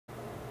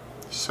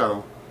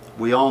So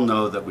we all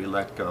know that we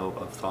let go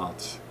of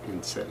thoughts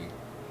in sitting.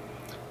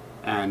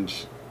 And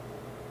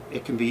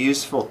it can be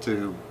useful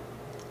to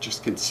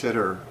just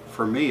consider,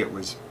 for me it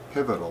was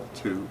pivotal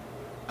to,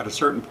 at a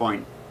certain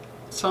point,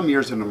 some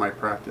years into my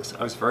practice,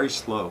 I was very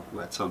slow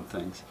at some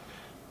things.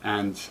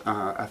 And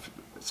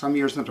some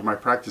years into my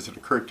practice, it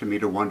occurred to me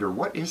to wonder,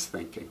 what is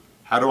thinking?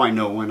 How do I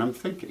know when I'm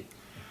thinking?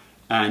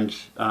 And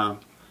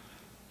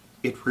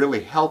it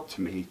really helped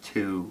me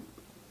to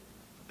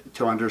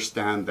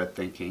understand that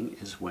thinking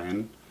is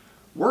when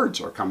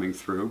words are coming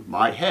through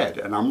my head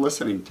and I'm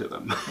listening to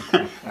them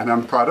and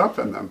I'm caught up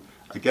in them.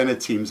 Again,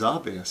 it seems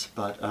obvious,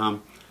 but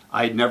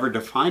I'd never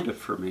defined it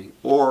for me.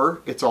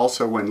 Or it's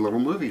also when little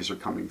movies are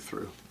coming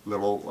through,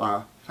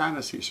 little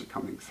fantasies are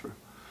coming through.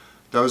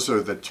 Those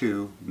are the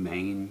two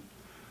main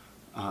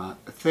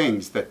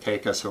things that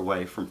take us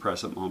away from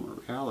present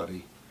moment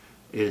reality,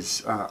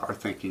 is our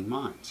thinking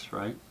minds,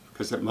 right?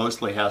 Because it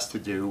mostly has to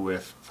do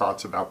with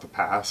thoughts about the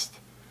past,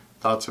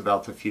 thoughts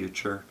about the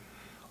future,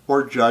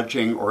 or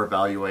judging or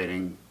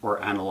evaluating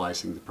or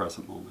analyzing the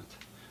present moment,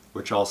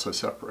 which also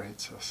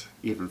separates us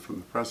even from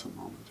the present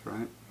moment,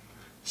 right?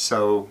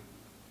 So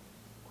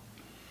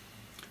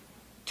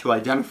to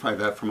identify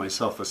that for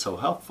myself was so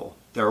helpful.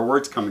 There are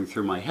words coming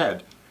through my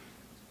head,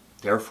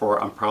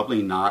 therefore I'm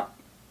probably not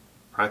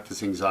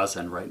practicing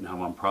Zazen right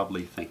now, I'm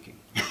probably thinking.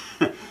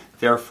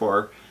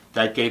 Therefore,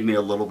 that gave me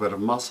a little bit of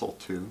muscle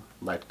to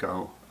let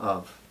go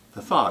of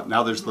the thought.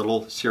 Now there's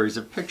little series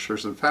of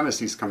pictures and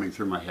fantasies coming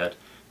through my head.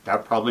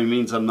 That probably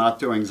means I'm not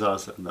doing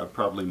Zazen. That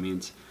probably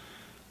means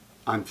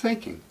I'm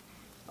thinking.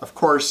 Of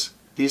course,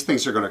 these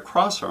things are going to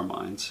cross our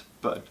minds,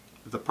 but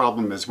the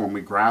problem is when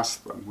we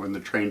grasp them, when the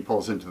train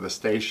pulls into the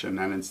station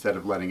and instead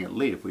of letting it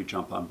leave, we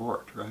jump on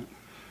board, right?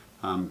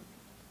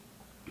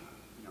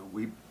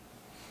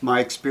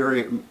 My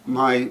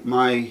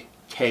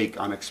take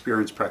on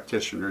experienced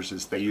practitioners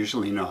is they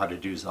usually know how to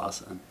do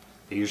Zazen.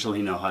 They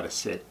usually know how to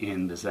sit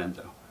in the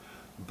Zendo.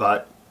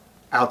 But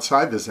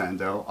outside the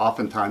Zendo,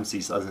 oftentimes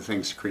these other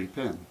things creep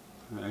in,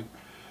 right?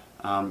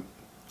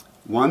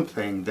 One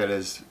thing that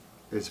is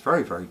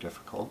very, very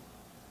difficult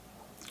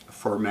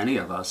for many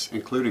of us,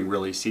 including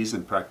really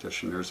seasoned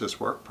practitioners, is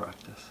work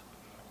practice.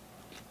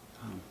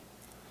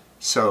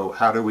 So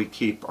how do we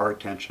keep our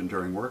attention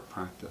during work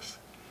practice?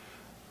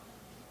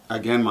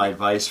 Again, my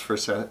advice for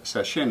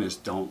sesshin is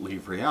don't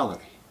leave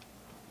reality.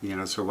 You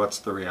know, so what's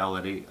the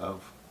reality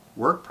of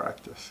work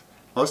practice?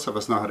 Most of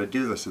us know how to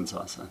do this in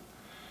Zazen.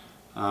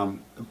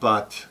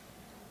 But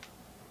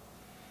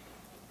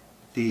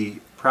the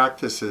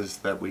practices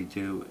that we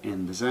do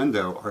in the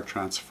Zendo are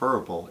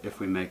transferable if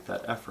we make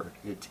that effort.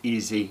 It's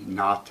easy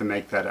not to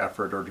make that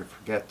effort or to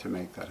forget to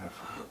make that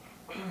effort.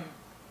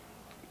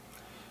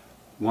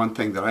 One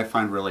thing that I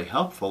find really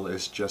helpful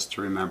is just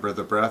to remember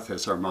the breath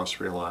is our most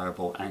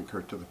reliable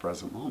anchor to the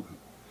present moment.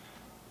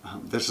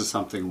 This is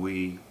something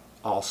we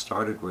all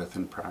started with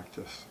in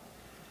practice.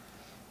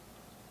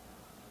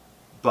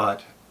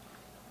 But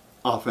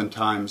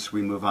oftentimes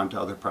we move on to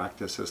other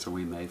practices and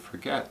we may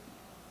forget.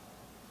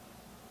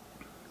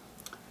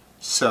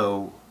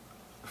 So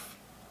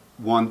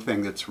one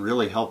thing that's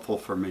really helpful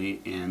for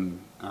me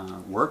in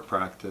work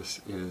practice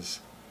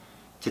is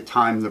to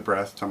time the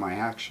breath to my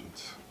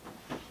actions.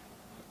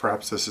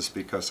 Perhaps this is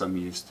because I'm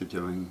used to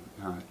doing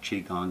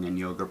Qigong and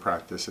yoga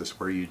practices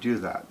where you do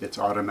that. It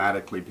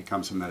automatically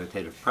becomes a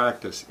meditative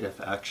practice if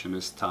action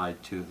is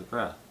tied to the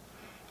breath.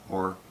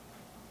 Or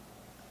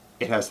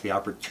it has the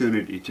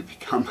opportunity to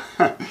become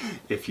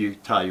if you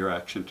tie your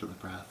action to the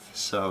breath.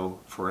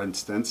 So, for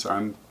instance,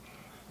 I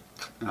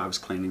was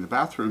cleaning the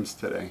bathrooms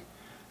today.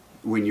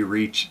 When you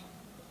reach,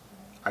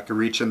 I can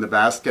reach in the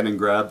basket and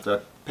grab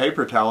the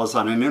paper towels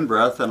on an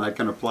in-breath and I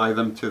can apply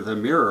them to the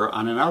mirror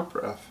on an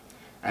out-breath.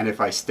 And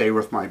if I stay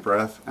with my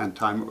breath and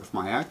time it with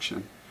my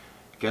action,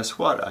 guess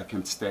what? I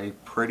can stay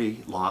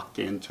pretty locked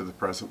into the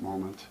present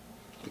moment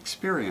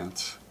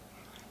experience.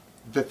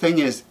 The thing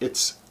is,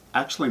 it's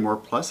actually more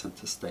pleasant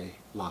to stay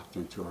locked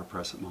into our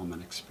present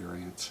moment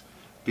experience,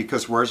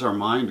 because where's our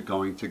mind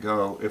going to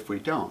go if we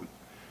don't?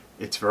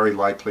 It's very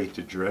likely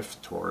to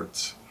drift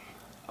towards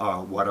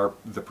what are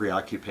the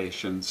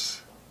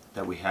preoccupations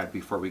that we had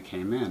before we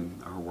came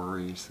in, our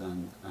worries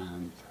and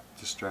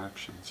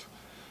distractions.